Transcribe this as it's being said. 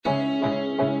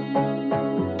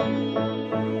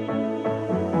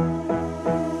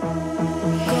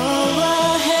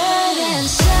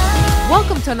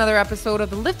Welcome to another episode of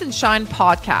the Lift and Shine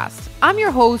podcast. I'm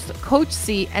your host, Coach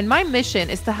C, and my mission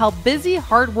is to help busy,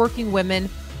 hardworking women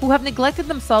who have neglected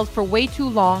themselves for way too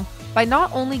long by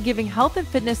not only giving health and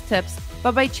fitness tips,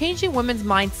 but by changing women's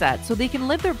mindset so they can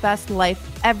live their best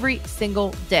life every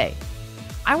single day.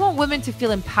 I want women to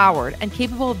feel empowered and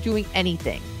capable of doing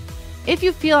anything. If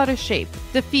you feel out of shape,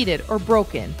 defeated, or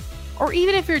broken, or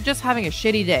even if you're just having a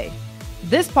shitty day,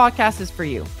 this podcast is for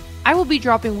you. I will be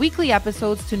dropping weekly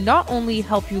episodes to not only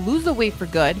help you lose the weight for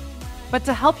good, but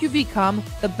to help you become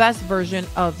the best version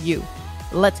of you.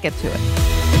 Let's get to it.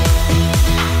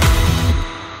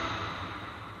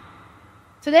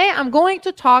 Today, I'm going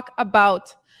to talk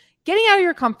about getting out of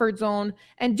your comfort zone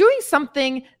and doing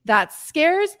something that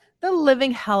scares the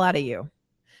living hell out of you.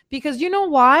 Because you know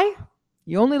why?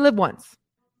 You only live once.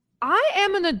 I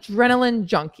am an adrenaline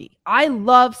junkie. I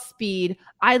love speed.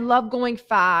 I love going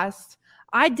fast.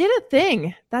 I did a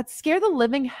thing that scared the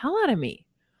living hell out of me.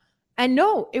 And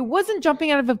no, it wasn't jumping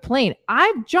out of a plane.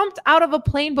 I've jumped out of a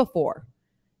plane before.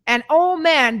 And oh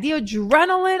man, the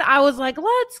adrenaline, I was like,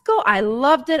 let's go. I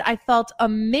loved it. I felt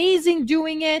amazing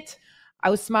doing it. I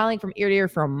was smiling from ear to ear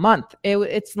for a month.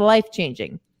 It's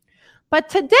life-changing. But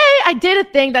today I did a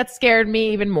thing that scared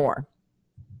me even more.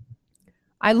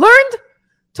 I learned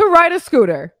to ride a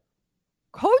scooter.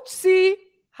 Coach C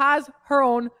has her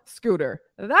own scooter.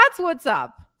 That's what's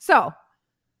up. So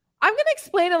I'm going to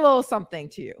explain a little something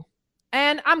to you.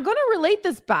 And I'm going to relate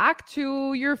this back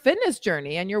to your fitness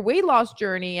journey and your weight loss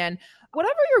journey and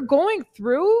whatever you're going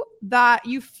through that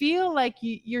you feel like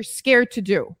you're scared to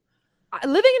do.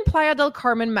 Living in Playa del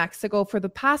Carmen, Mexico for the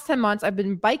past 10 months, I've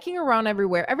been biking around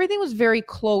everywhere. Everything was very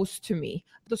close to me.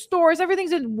 The stores,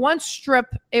 everything's in one strip.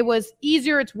 It was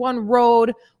easier. It's one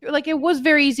road. Like it was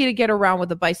very easy to get around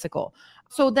with a bicycle.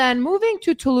 So then moving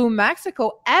to Tulum,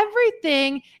 Mexico,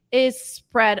 everything is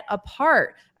spread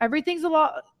apart. Everything's a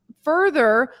lot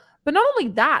further. But not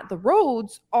only that, the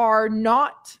roads are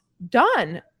not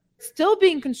done. Still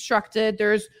being constructed.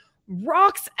 There's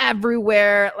rocks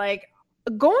everywhere. Like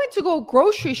going to go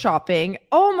grocery shopping,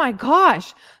 oh my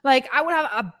gosh. Like I would have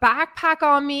a backpack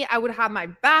on me. I would have my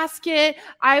basket.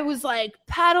 I was like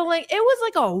pedaling. It was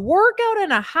like a workout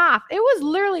and a half. It was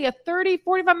literally a 30,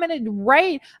 45-minute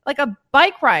ride, like a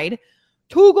bike ride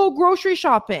to go grocery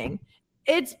shopping.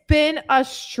 It's been a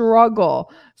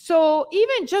struggle. So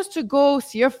even just to go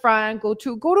see a friend, go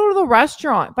to the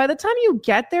restaurant, by the time you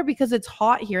get there, because it's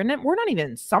hot here and we're not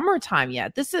even in summertime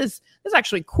yet. This is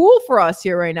actually cool for us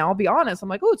here right now. I'll be honest. I'm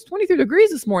like, oh, it's 23 degrees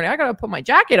this morning. I got to put my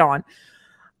jacket on.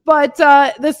 But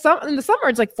in the summer,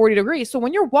 it's like 40 degrees. So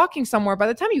when you're walking somewhere, by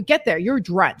the time you get there, you're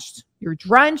drenched.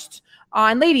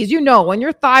 And ladies, you know, when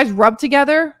your thighs rub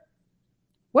together,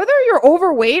 whether you're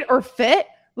overweight or fit,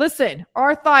 listen,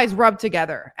 our thighs rub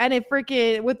together, and it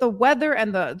freaking, with the weather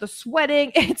and the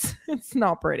sweating, it's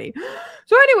not pretty.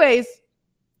 So anyways,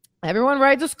 everyone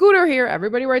rides a scooter here.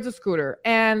 Everybody rides a scooter.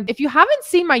 And if you haven't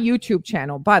seen my YouTube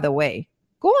channel, by the way,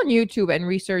 go on YouTube and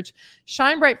research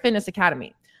Shine Bright Fitness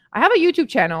Academy. I have a YouTube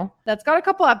channel that's got a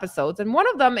couple episodes, and one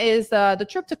of them is the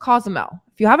trip to Cozumel.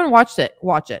 If you haven't watched it,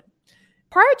 watch it.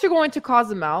 Prior to going to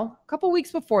Cozumel, a couple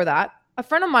weeks before that, a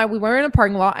friend of mine, we were in a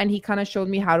parking lot and he kind of showed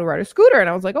me how to ride a scooter. And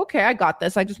I was like, okay, I got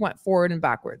this. I just went forward and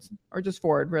backwards, or just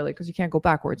forward really, because you can't go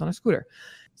backwards on a scooter.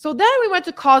 So then we went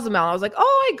to Cozumel. I was like,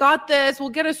 oh, I got this. We'll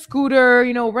get a scooter,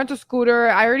 rent a scooter.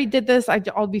 I already did this.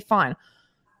 I'll be fine.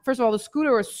 First of all, the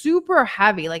scooter was super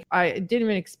heavy. Like I didn't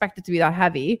even expect it to be that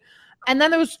heavy. And then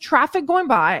there was traffic going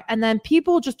by, and then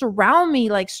people just around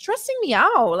me, like stressing me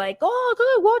out. Like, oh,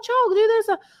 good, watch out, do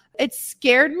this. It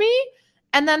scared me.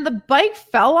 And then the bike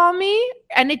fell on me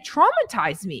and it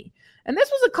traumatized me. And this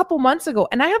was a couple months ago.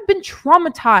 And I have been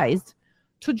traumatized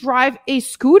to drive a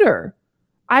scooter.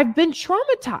 I've been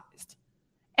traumatized.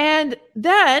 And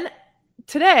then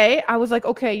today I was like,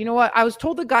 okay, you know what? I was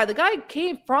told the guy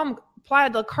came from Playa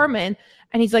del Carmen,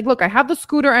 and he's like, look, I have the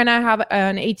scooter and I have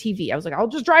an ATV. I was like, I'll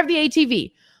just drive the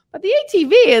ATV. But the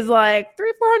ATV is like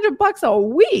 $300-400 a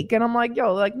week. And I'm like,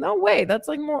 yo, like, no way. That's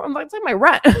like more, it's like my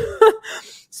rent.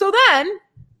 So then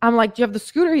I'm like, do you have the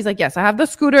scooter? He's like, yes, I have the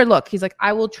scooter. Look, he's like,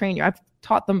 I will train you. I've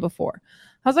taught them before.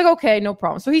 I was like, okay, no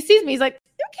problem. So he sees me. He's like,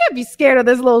 you can't be scared of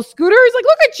this little scooter. He's like,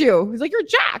 look at you. He's like, you're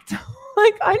jacked.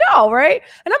 Like, I know, right?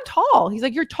 And I'm tall. He's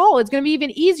like, you're tall. It's going to be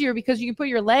even easier because you can put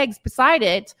your legs beside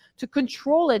it to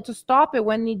control it, to stop it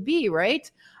when need be, right?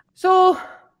 So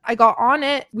I got on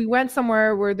it. We went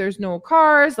somewhere where there's no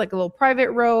cars, like a little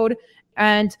private road.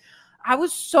 And I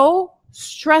was so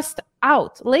stressed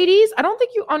out. Ladies, I don't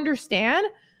think you understand.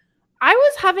 I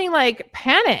was having like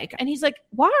panic. And he's like,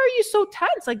 why are you so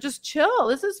tense? Like, just chill.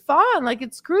 This is fun. Like,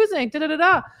 it's cruising. Da, da, da,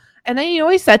 da. And then, you know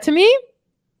what he said to me?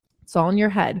 It's all in your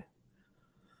head.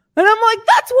 And I'm like,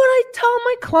 that's what I tell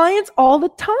my clients all the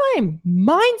time.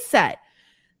 Mindset.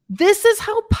 This is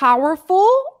how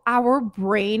powerful our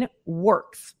brain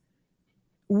works.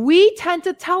 We tend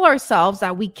to tell ourselves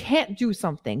that we can't do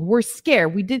something. We're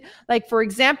scared. Like, for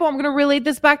example, I'm going to relate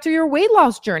this back to your weight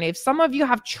loss journey. If some of you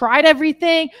have tried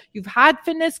everything, you've had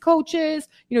fitness coaches,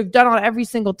 you've done on every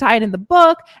single diet in the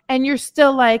book, and you're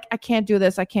still like, I can't do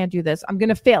this. I can't do this. I'm going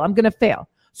to fail.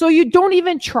 So you don't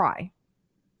even try.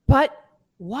 But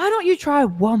why don't you try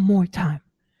one more time?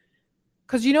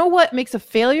 Because you know what makes a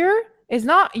failure is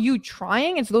not you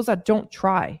trying. It's those that don't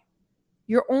try.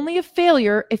 You're only a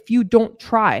failure if you don't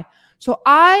try. So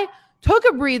I took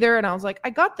a breather and I was like,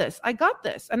 I got this.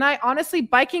 And I honestly,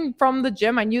 biking from the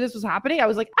gym, I knew this was happening. I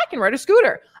was like, I can ride a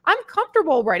scooter. I'm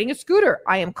comfortable riding a scooter.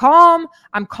 I am calm.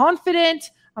 I'm confident.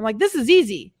 I'm like, this is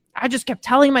easy. I just kept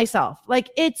telling myself, like,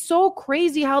 it's so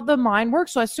crazy how the mind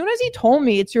works. So as soon as he told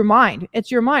me it's your mind,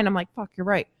 I'm like, fuck, you're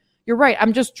right.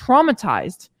 I'm just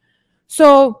traumatized.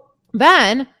 So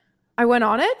then I went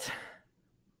on it.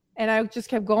 And I just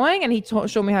kept going, and he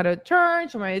showed me how to turn,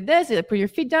 showed me this. He's like, put your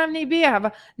feet down if need be.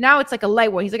 Now it's like a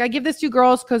light one. He's like, I give this to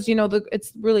girls because,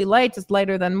 it's really light. It's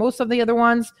lighter than most of the other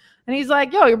ones. And he's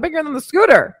like, yo, you're bigger than the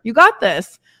scooter. You got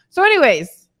this. So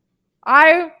anyways,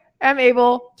 I am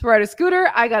able to ride a scooter.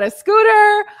 I got a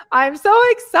scooter. I'm so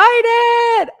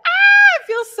excited. I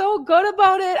feel so good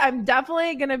about it. I'm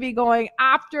definitely going to be going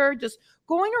after just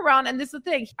going around. And this is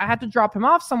the thing. I had to drop him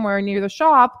off somewhere near the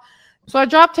shop. So I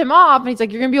dropped him off and he's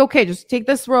like, you're going to be okay. Just take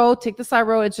this road, take the side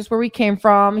road. It's just where we came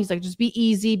from. He's like, just be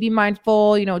easy, be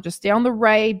mindful, just stay on the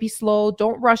right, be slow.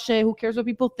 Don't rush it. Who cares what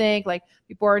people think? Like,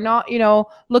 people are not,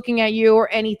 looking at you or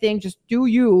anything. Just do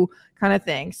you kind of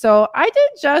thing. So I did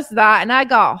just that. And I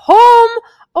got home.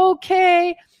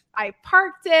 Okay. I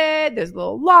parked it. There's a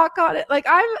little lock on it. Like,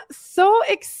 I'm so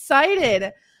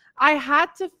excited. I had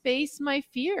to face my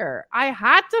fear.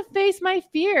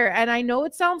 And I know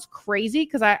it sounds crazy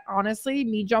because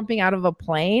me jumping out of a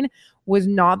plane was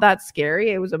not that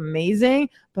scary. It was amazing.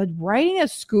 But riding a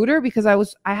scooter, because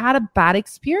I had a bad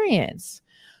experience.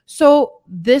 So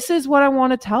this is what I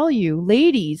want to tell you.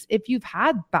 Ladies, if you've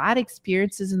had bad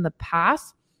experiences in the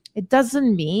past, it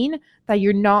doesn't mean that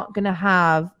you're not going to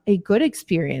have a good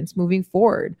experience moving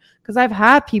forward. Because I've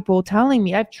had people telling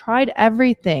me, I've tried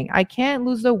everything. I can't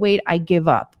lose the weight. I give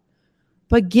up.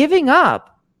 But giving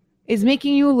up is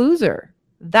making you a loser.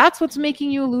 That's what's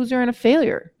making you a loser and a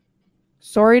failure.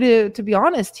 Sorry to be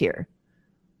honest here.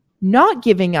 Not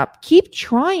giving up. Keep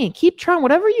trying.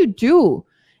 Whatever you do.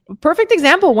 Perfect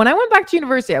example. When I went back to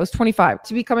university, I was 25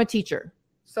 to become a teacher.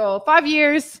 So 5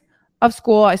 years of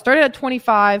school. I started at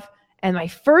 25. And my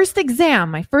first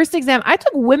exam, I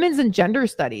took women's and gender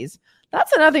studies.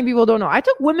 That's another thing people don't know. I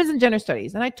took women's and gender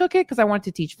studies, and I took it because I wanted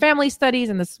to teach family studies,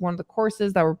 and this is one of the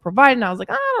courses that were provided. And I was like,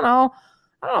 I don't know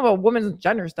about women's and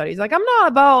gender studies. Like, I'm not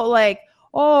about like,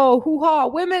 oh, hoo-ha,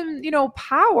 women,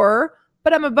 power,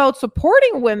 but I'm about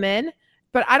supporting women,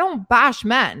 but I don't bash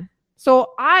men.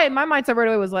 So my mindset right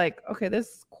away was like, okay,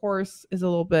 this course is a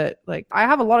little bit like, I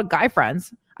have a lot of guy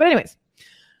friends. But anyways,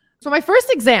 so my first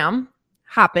exam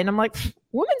happened. I'm like,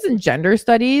 women's and gender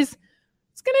studies,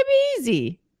 it's going to be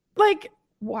easy. Like,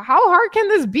 how hard can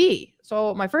this be?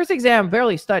 So my first exam,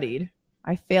 barely studied.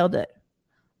 I failed it.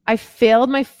 I failed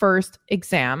my first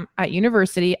exam at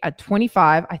university at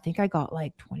 25. I think I got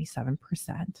like 27%.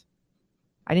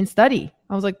 I didn't study.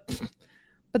 I was like,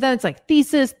 but then it's like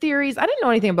thesis, theories. I didn't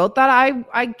know anything about that.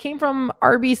 I came from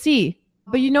RBC.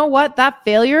 But you know what? That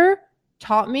failure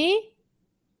taught me.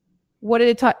 What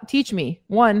did it teach me?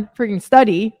 1, freaking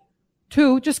study.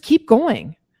 2, just keep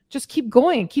going.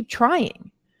 Keep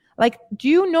trying. Like, do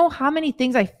you know how many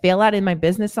things I fail at in my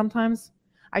business sometimes?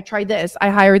 I tried this. I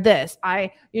hired this.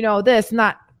 This,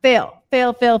 not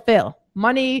fail.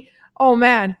 Money. Oh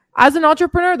man. As an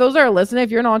entrepreneur, those that are listening,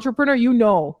 if you're an entrepreneur,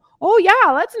 oh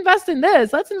yeah, let's invest in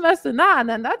this. Let's invest in that. And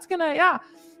then that's going to, yeah.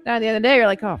 And at the end of the day, you're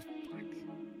like, oh, fuck.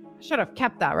 I should have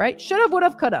kept that, right? Should have, would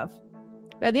have, could have.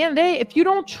 But at the end of the day, if you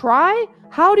don't try,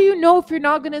 how do you know if you're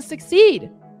not going to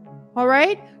succeed? All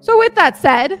right. So with that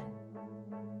said,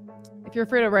 if you're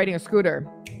afraid of riding a scooter,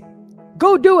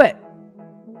 go do it.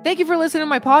 Thank you for listening to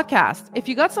my podcast. If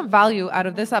you got some value out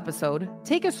of this episode,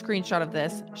 take a screenshot of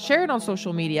this, share it on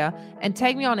social media, and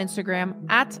tag me on Instagram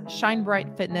at Shine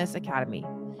Bright Fitness Academy.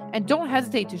 And don't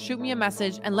hesitate to shoot me a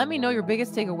message and let me know your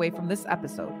biggest takeaway from this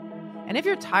episode. And if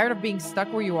you're tired of being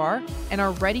stuck where you are and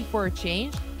are ready for a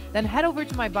change, then head over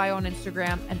to my bio on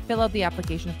Instagram and fill out the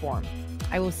application form.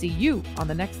 I will see you on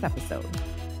the next episode.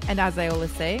 And as I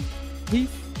always say,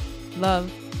 peace, love,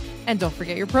 and don't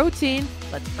forget your protein.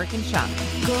 Let's freaking shine.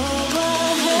 Go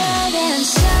ahead and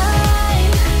shine.